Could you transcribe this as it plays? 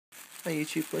Hi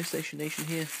YouTube, PlayStation Nation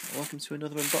here, and welcome to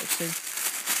another unboxing.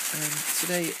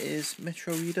 Today is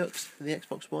Metro Redux for the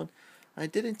Xbox One. I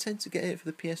did intend to get it for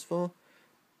the PS4,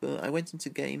 but I went into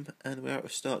game and we're out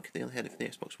of stock. They only had it for the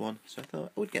Xbox One, so I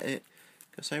thought I would get it,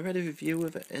 because I read a review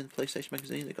of it in PlayStation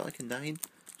Magazine. It got like a 9,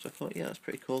 so I thought, yeah, that's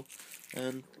pretty cool.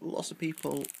 And lots of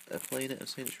people are playing it and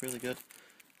saying it's really good,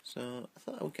 so I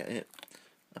thought I would get it.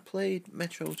 I played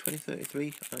Metro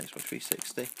 2033 on Xbox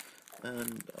 360,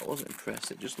 and I wasn't impressed.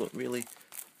 It just looked really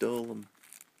dull and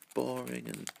boring,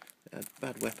 and it had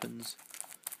bad weapons.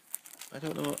 I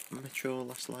don't know what Metro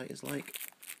Last Light is like.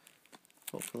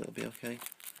 Hopefully it'll be okay.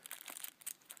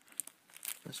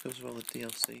 Let's go through all the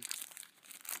DLC.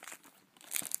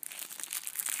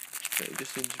 But it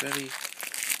just seems very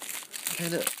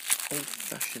kind of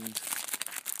old-fashioned.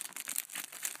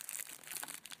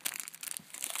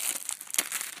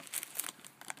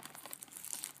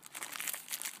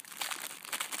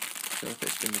 I don't know if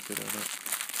it's going to be good or not.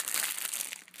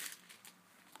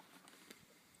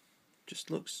 Just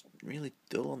looks really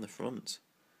dull on the front.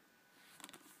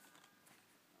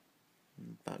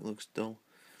 And the back looks dull.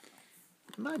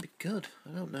 It might be good.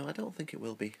 I don't know. I don't think it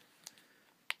will be.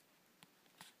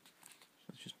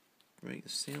 Let's just break the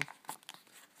seal.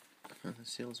 The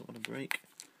seal doesn't want to break.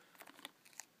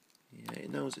 Yeah,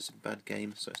 it knows it's a bad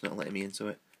game, so it's not letting me into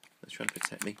it. It's trying to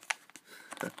protect me.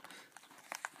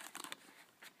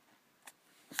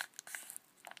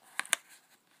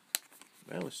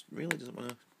 Well, it really doesn't want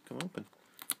to come open.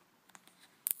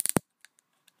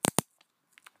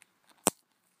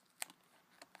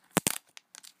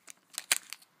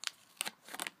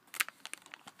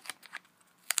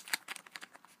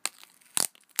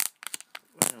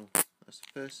 Wow, that's the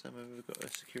first time I've ever got a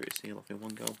security seal off in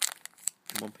one go.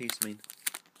 In one piece, I mean.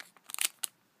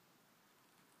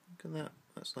 Look at that.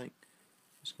 That's like,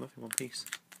 just come off in one piece.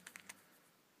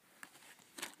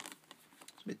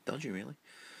 It's a bit dodgy, really.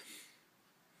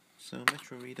 So,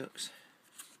 Metro Redux.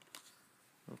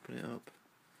 Open it up.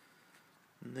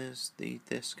 And there's the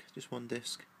disc, just one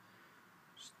disc.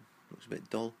 Just looks a bit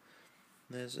dull.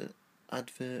 And there's an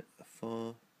advert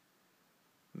for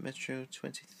Metro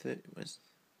 2030. Is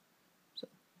that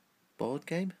a board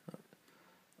game?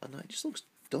 And it just looks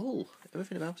dull.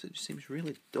 Everything about it just seems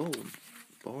really dull and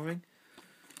boring.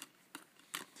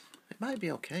 It might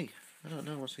be okay. I don't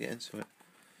know once we get into it.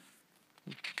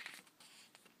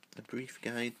 A brief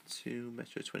guide to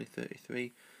Metro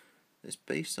 2033. It's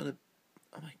based on a...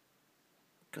 Oh my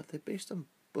god, they're based on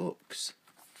books.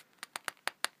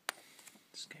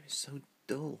 This game is so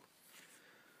dull.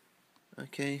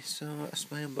 Okay, so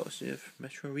that's my unboxing of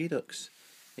Metro Redux.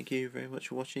 Thank you very much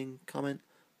for watching. Comment,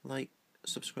 like,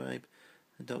 subscribe,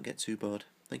 and don't get too bored.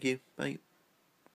 Thank you. Bye.